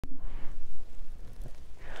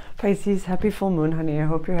Pisces, happy full moon, honey. I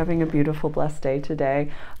hope you're having a beautiful, blessed day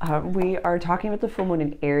today. We are talking about the full moon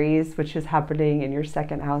in Aries, which is happening in your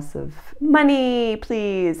second house of money,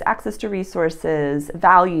 please, access to resources,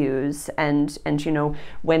 values, and you know,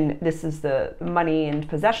 when this is the money and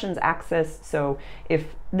possessions axis. So if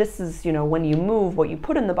this is, you know, when you move, what you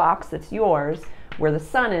put in the box that's yours, where the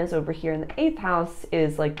sun is over here in the 8th house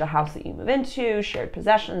is like the house that you move into, shared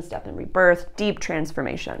possessions, death and rebirth, deep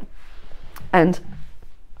transformation. And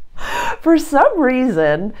for some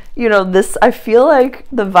reason, you know, this, I feel like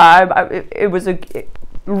the vibe, it was a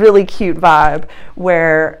really cute vibe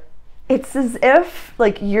where it's as if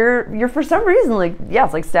like you're for some reason like, yeah,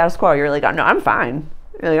 it's like status quo. You're like, oh, no, I'm fine.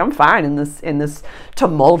 Like, I'm fine in this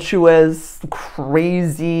tumultuous,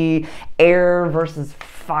 crazy air versus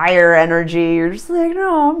fire energy. You're just like,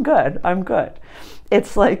 no, I'm good.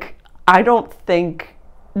 It's like, I don't think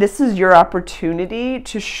this is your opportunity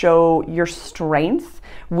to show your strength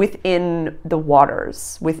within the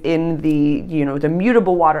waters, within the, you know, the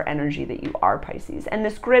mutable water energy that you are, Pisces. And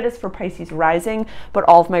this grid is for Pisces rising, but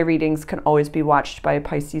all of my readings can always be watched by a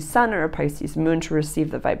Pisces sun or a Pisces moon to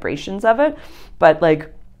receive the vibrations of it. But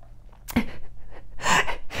like,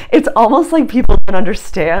 it's almost like people don't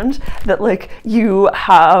understand that like you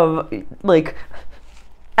have like,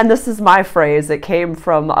 and this is my phrase, it came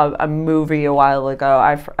from a movie a while ago.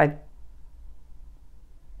 I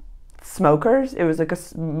Smokers. It was like a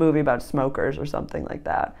movie about smokers or something like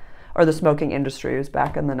that, or the smoking industry. It was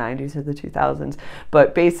back in the 90s or the 2000s.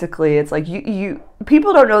 But basically, it's like you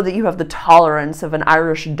people don't know that you have the tolerance of an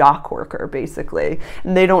Irish dock worker, basically,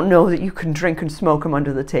 and they don't know that you can drink and smoke them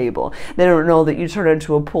under the table. They don't know that you turn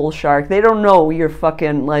into a pool shark. They don't know your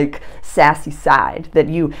fucking like sassy side, that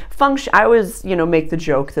you function. I always, you know, make the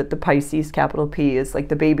joke that the Pisces, capital P, is like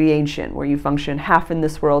the baby ancient, where you function half in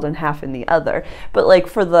this world and half in the other. But like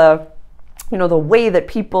for the, you know, the way that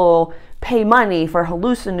people pay money for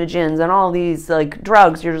hallucinogens and all these like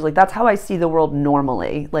drugs, you're just like, that's how I see the world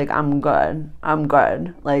normally. Like, I'm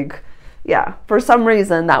good. Like, yeah, for some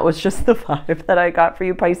reason, that was just the vibe that I got for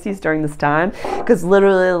you, Pisces, during this time. Because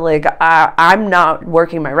literally, like, I'm not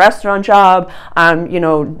working my restaurant job. I'm, you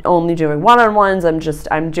know, only doing one-on-ones.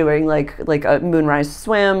 I'm doing like a moonrise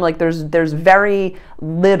swim. Like, there's very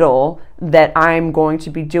little that I'm going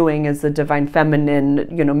to be doing as a divine feminine,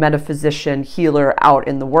 you know, metaphysician, healer out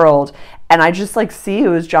in the world. And I just like see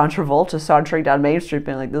you as John Travolta sauntering down Main Street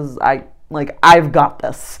being like, I've got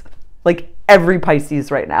this. Like, every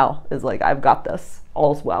Pisces right now is like, I've got this,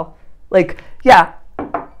 all's well. Like, yeah,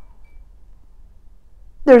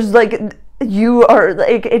 there's like, you are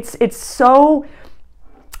like, it's so,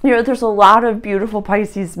 you know, there's a lot of beautiful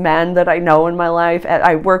Pisces men that I know in my life. And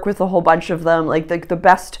I work with a whole bunch of them, like the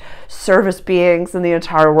best service beings in the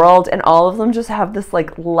entire world. And all of them just have this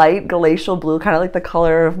like light glacial blue, kind of like the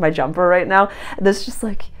color of my jumper right now. And this just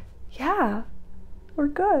like, yeah, we're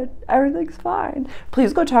good. Everything's fine.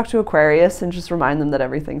 Please go talk to Aquarius and just remind them that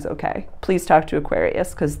everything's okay. Please talk to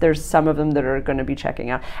Aquarius, because there's some of them that are going to be checking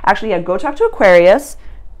out. Actually, yeah, go talk to Aquarius.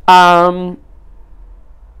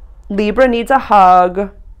 Libra needs a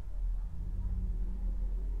hug.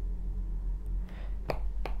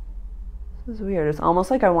 This is weird. It's almost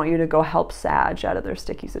like I want you to go help Sag out of their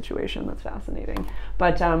sticky situation. That's fascinating.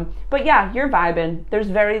 But yeah, you're vibing. There's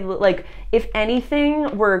very, like, if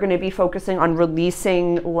anything, we're going to be focusing on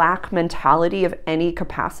releasing lack mentality of any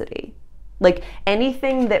capacity. Like,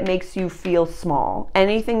 anything that makes you feel small,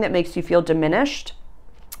 anything that makes you feel diminished.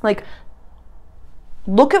 Like,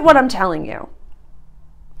 look at what I'm telling you.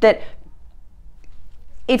 That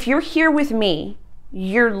if you're here with me,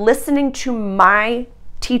 you're listening to my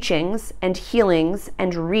teachings and healings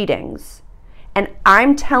and readings, and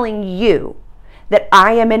I'm telling you that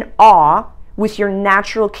I am in awe with your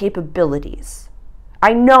natural capabilities.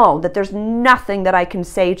 I know that there's nothing that I can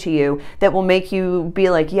say to you that will make you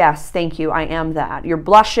be like, yes, thank you, I am that. You're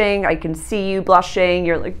blushing, I can see you blushing,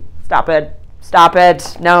 you're like, stop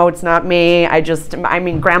it, no, it's not me. I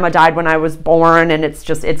mean, grandma died when I was born, and it's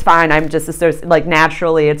fine. I'm just, like,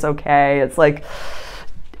 naturally it's okay. It's like,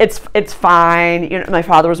 it's fine. You know, my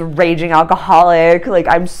father was a raging alcoholic. Like,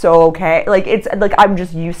 I'm so okay. Like, it's like, I'm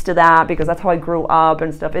just used to that because that's how I grew up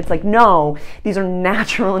and stuff. It's like, no, these are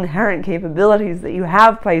natural inherent capabilities that you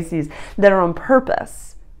have, Pisces, that are on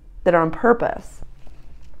purpose.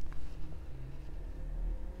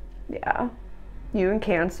 Yeah. You and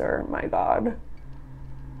Cancer, my God.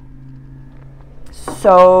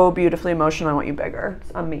 So beautifully emotional. I want you bigger.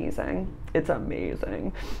 It's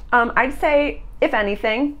amazing. I'd say, if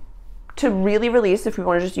anything, to really release, if we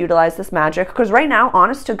want to just utilize this magic, because right now,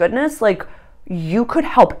 honest to goodness, like, You could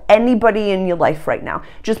help anybody in your life right now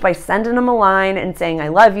just by sending them a line and saying, I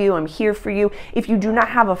love you, I'm here for you. If you do not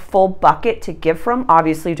have a full bucket to give from,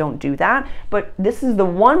 obviously don't do that. But this is the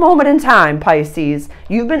one moment in time, Pisces,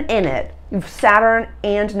 you've been in it. You've Saturn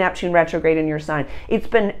and Neptune retrograde in your sign. It's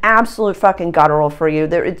been absolute fucking guttural for you.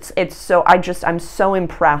 I'm so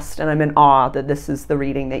impressed and I'm in awe that this is the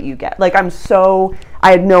reading that you get. Like, I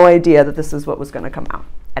had no idea that this is what was going to come out.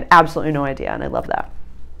 I had absolutely no idea, and I love that.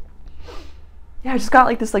 Yeah, I just got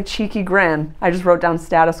like this like cheeky grin. I just wrote down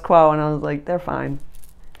status quo and I was like, they're fine.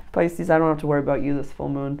 Pisces, I don't have to worry about you this full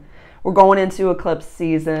moon. We're going into eclipse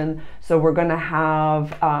season. So we're going to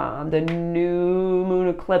have the new moon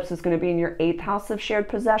eclipse is going to be in your 8th house of shared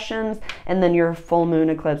possessions. And then your full moon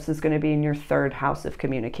eclipse is going to be in your 3rd house of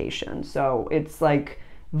communication. So it's like,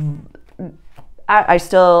 I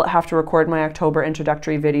still have to record my October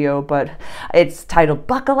introductory video, but it's titled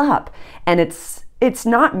Buckle Up. And it's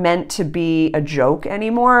not meant to be a joke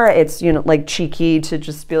anymore. It's, you know, like cheeky to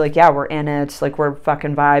just be like, yeah, we're in it. Like, we're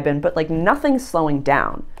fucking vibing, but like nothing's slowing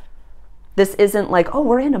down. This isn't like, oh,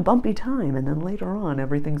 we're in a bumpy time and then later on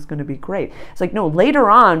everything's going to be great. It's like, no, later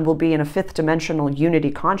on we'll be in a 5th dimensional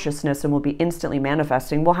unity consciousness and we'll be instantly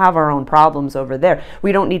manifesting. We'll have our own problems over there.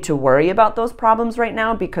 We don't need to worry about those problems right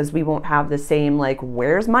now because we won't have the same, like,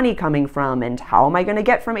 where's money coming from and how am I going to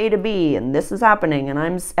get from A to B and this is happening and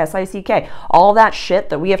I'm SICK. All that shit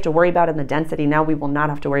that we have to worry about in the density now we will not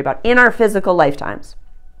have to worry about in our physical lifetimes.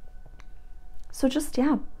 So just,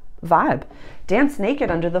 yeah, vibe. Dance naked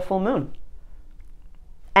under the full moon.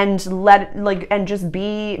 And just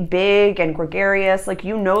be big and gregarious. Like,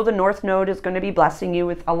 you know, the North Node is going to be blessing you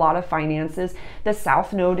with a lot of finances. The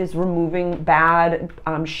South Node is removing bad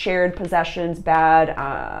shared possessions,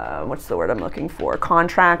 bad, what's the word I'm looking for?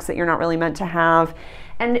 Contracts that you're not really meant to have.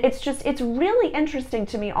 And it's really interesting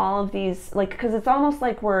to me, all of these, like, because it's almost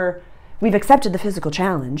like we've accepted the physical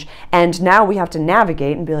challenge and now we have to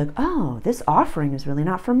navigate and be like, oh, this offering is really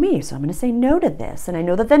not for me, so I'm going to say no to this. And I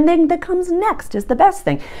know that the thing that comes next is the best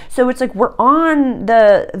thing. So it's like we're on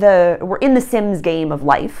we're in the Sims game of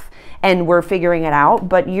life and we're figuring it out,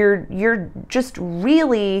 but you're just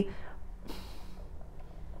really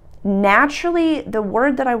naturally, the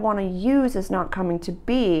word that I want to use is not coming to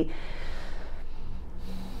be.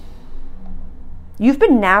 You've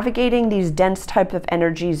been navigating these dense type of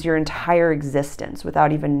energies your entire existence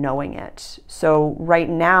without even knowing it. So right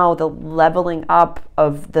now, the leveling up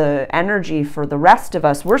of the energy for the rest of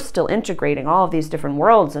us, we're still integrating all of these different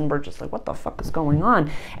worlds and we're just like, what the fuck is going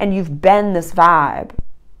on? And you've been this vibe.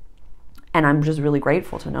 And I'm just really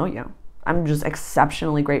grateful to know you. I'm just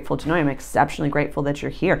exceptionally grateful to know you. I'm exceptionally grateful that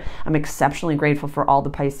you're here. I'm exceptionally grateful for all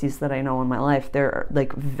the Pisces that I know in my life. They're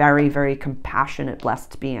like very, very compassionate,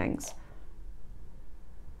 blessed beings.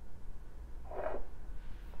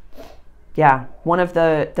 Yeah, one of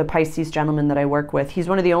the Pisces gentlemen that I work with, he's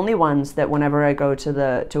one of the only ones that whenever I go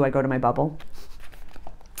to my bubble,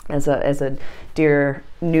 as a dear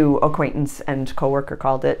new acquaintance and coworker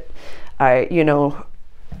called it,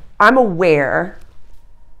 I'm aware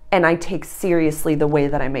and I take seriously the way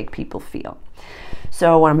that I make people feel.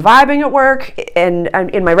 So when I'm vibing at work and I'm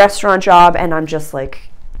in my restaurant job and I'm just like,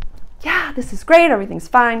 yeah, this is great, everything's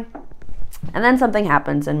fine. And then something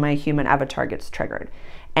happens and my human avatar gets triggered.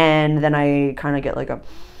 And then I kind of get like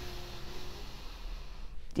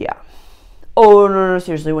yeah. Oh, no,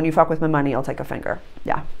 seriously, when you fuck with my money, I'll take a finger.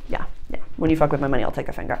 Yeah. When you fuck with my money, I'll take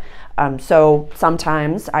a finger. So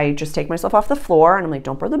sometimes I just take myself off the floor and I'm like,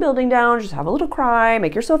 don't burn the building down, just have a little cry,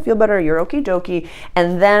 make yourself feel better, you're okie dokie.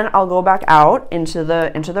 And then I'll go back out into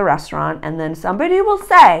the restaurant and then somebody will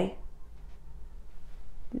say,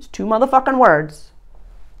 these 2 motherfucking words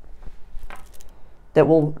that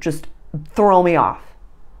will just throw me off.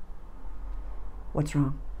 What's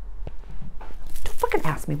wrong? Don't fucking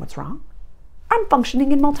ask me what's wrong. I'm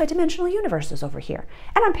functioning in multidimensional universes over here.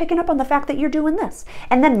 And I'm picking up on the fact that you're doing this.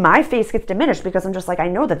 And then my face gets diminished because I'm just like, I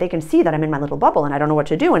know that they can see that I'm in my little bubble and I don't know what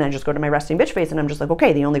to do. And I just go to my resting bitch face and I'm just like,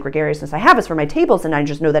 okay, the only gregariousness I have is for my tables and I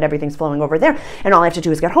just know that everything's flowing over there. And all I have to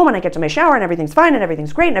do is get home and I get to my shower and everything's fine and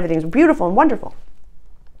everything's great and everything's beautiful and wonderful.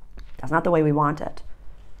 That's not the way we want it.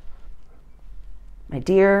 My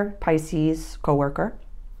dear Pisces coworker,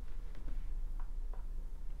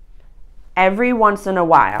 every once in a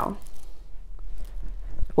while,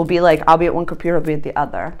 we'll be like, I'll be at one computer, I'll be at the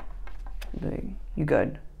other. I'll be like, you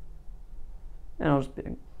good? And I'll just be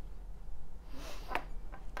like,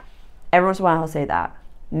 every once in a while I'll say that.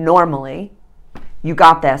 Normally, you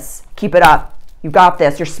got this, keep it up, you got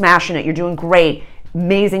this, you're smashing it, you're doing great,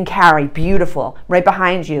 amazing carry, beautiful, right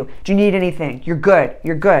behind you. Do you need anything? You're good,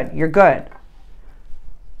 you're good, you're good.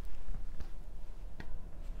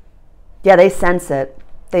 Yeah, they sense it.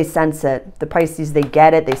 They sense it. The Pisces, they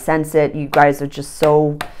get it. They sense it. You guys are just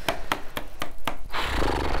so...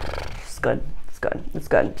 It's good. It's good. It's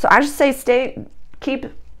good. So I just say stay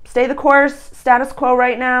the course, status quo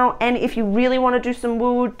right now. And if you really want to do some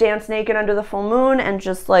woo, dance naked under the full moon and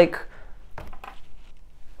just like,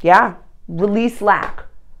 yeah, release lack,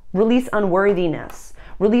 release unworthiness,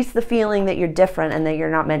 release the feeling that you're different and that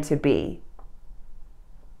you're not meant to be.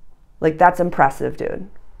 Like, that's impressive, dude.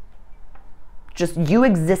 Just you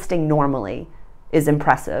existing normally is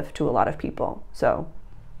impressive to a lot of people. So,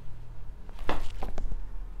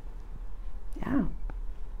 yeah.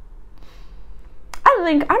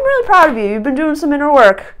 I'm really proud of you. You've been doing some inner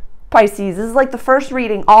work, Pisces. This is like the first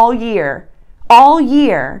reading all year,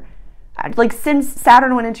 like since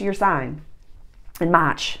Saturn went into your sign in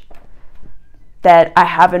March, that I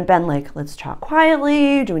haven't been like, let's talk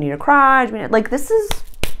quietly. Do we need to cry? Like, this is,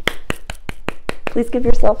 please give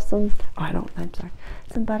yourself some, I'm sorry,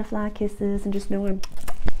 some butterfly kisses and just know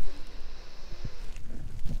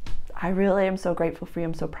I really am so grateful for you.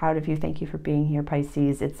 I'm so proud of you. Thank you for being here,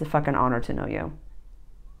 Pisces. It's a fucking honor to know you.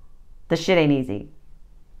 The shit ain't easy.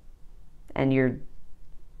 And you're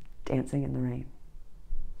dancing in the rain.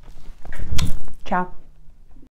 Ciao.